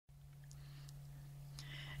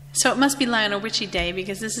So it must be Lionel Richie Day,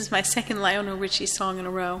 because this is my second Lionel Richie song in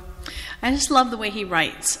a row. I just love the way he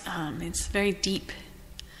writes. It's very deep.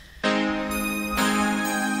 And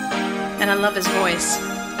I love his voice.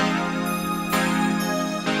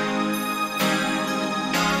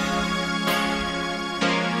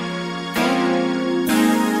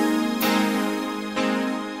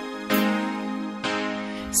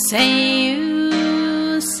 Say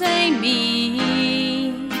you, say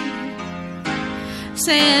me,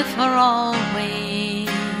 say it for always.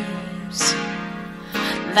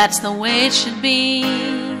 That's the way it should be.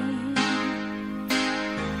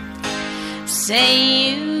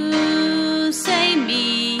 Say you, say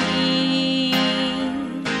me,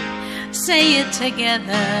 say it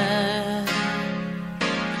together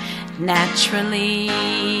naturally.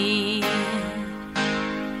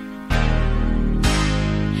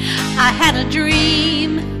 I had a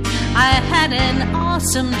dream, I had an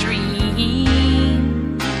awesome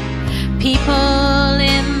dream. People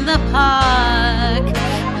in the park,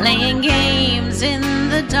 playing games in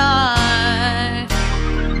the dark.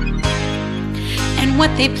 And what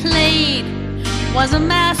they played was a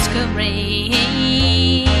masquerade.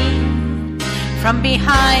 From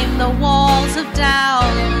behind the walls of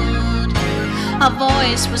doubt, a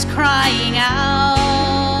voice was crying out.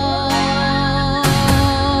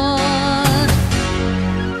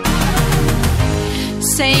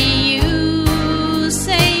 Say you,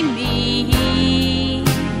 say me,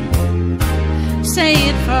 say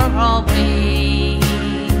it for always.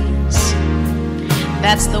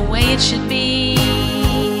 That's the way it should be.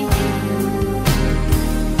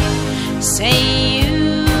 Say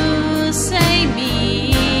you, say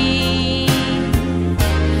me,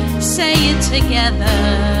 say it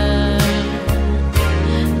together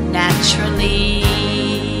naturally.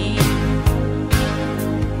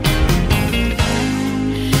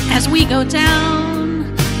 As we go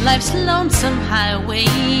down life's lonesome highway,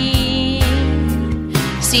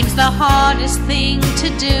 seems the hardest thing to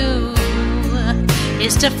do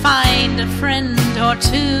is to find a friend or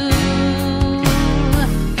two.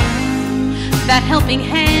 That helping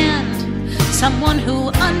hand, someone who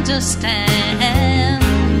understands.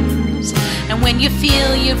 And when you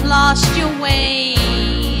feel you've lost your way,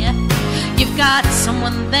 you've got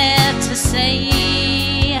someone there to say,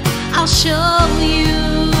 I'll show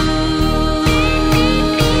you.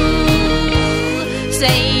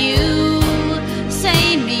 Say you,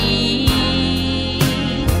 say me,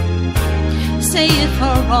 say it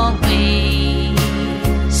for always.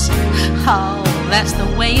 Oh, that's the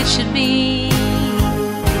way it should be.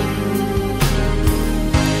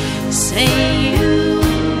 Say you,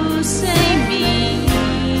 say me,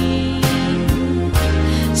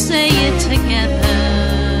 say it together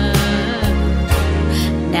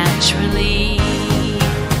naturally.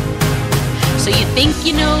 So you think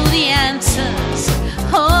you know the answers?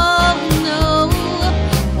 Oh no,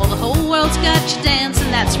 well the whole world's got you dancing,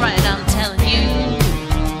 that's right, I'm telling you.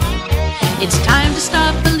 It's time to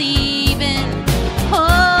start believing,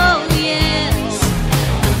 oh yes,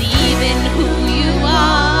 believe in who you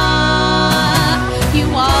are.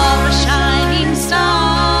 You are a shining star.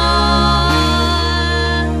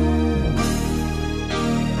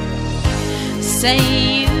 Say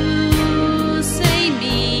you, say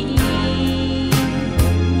me,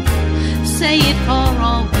 say it for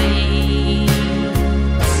always.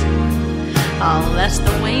 Oh, that's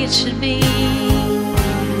the way it should be.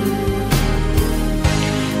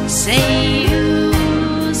 Say you,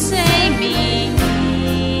 say me,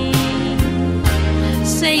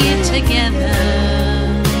 say it together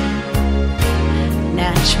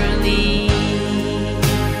naturally.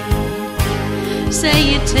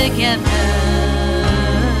 Say it together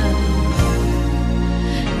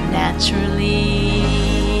naturally.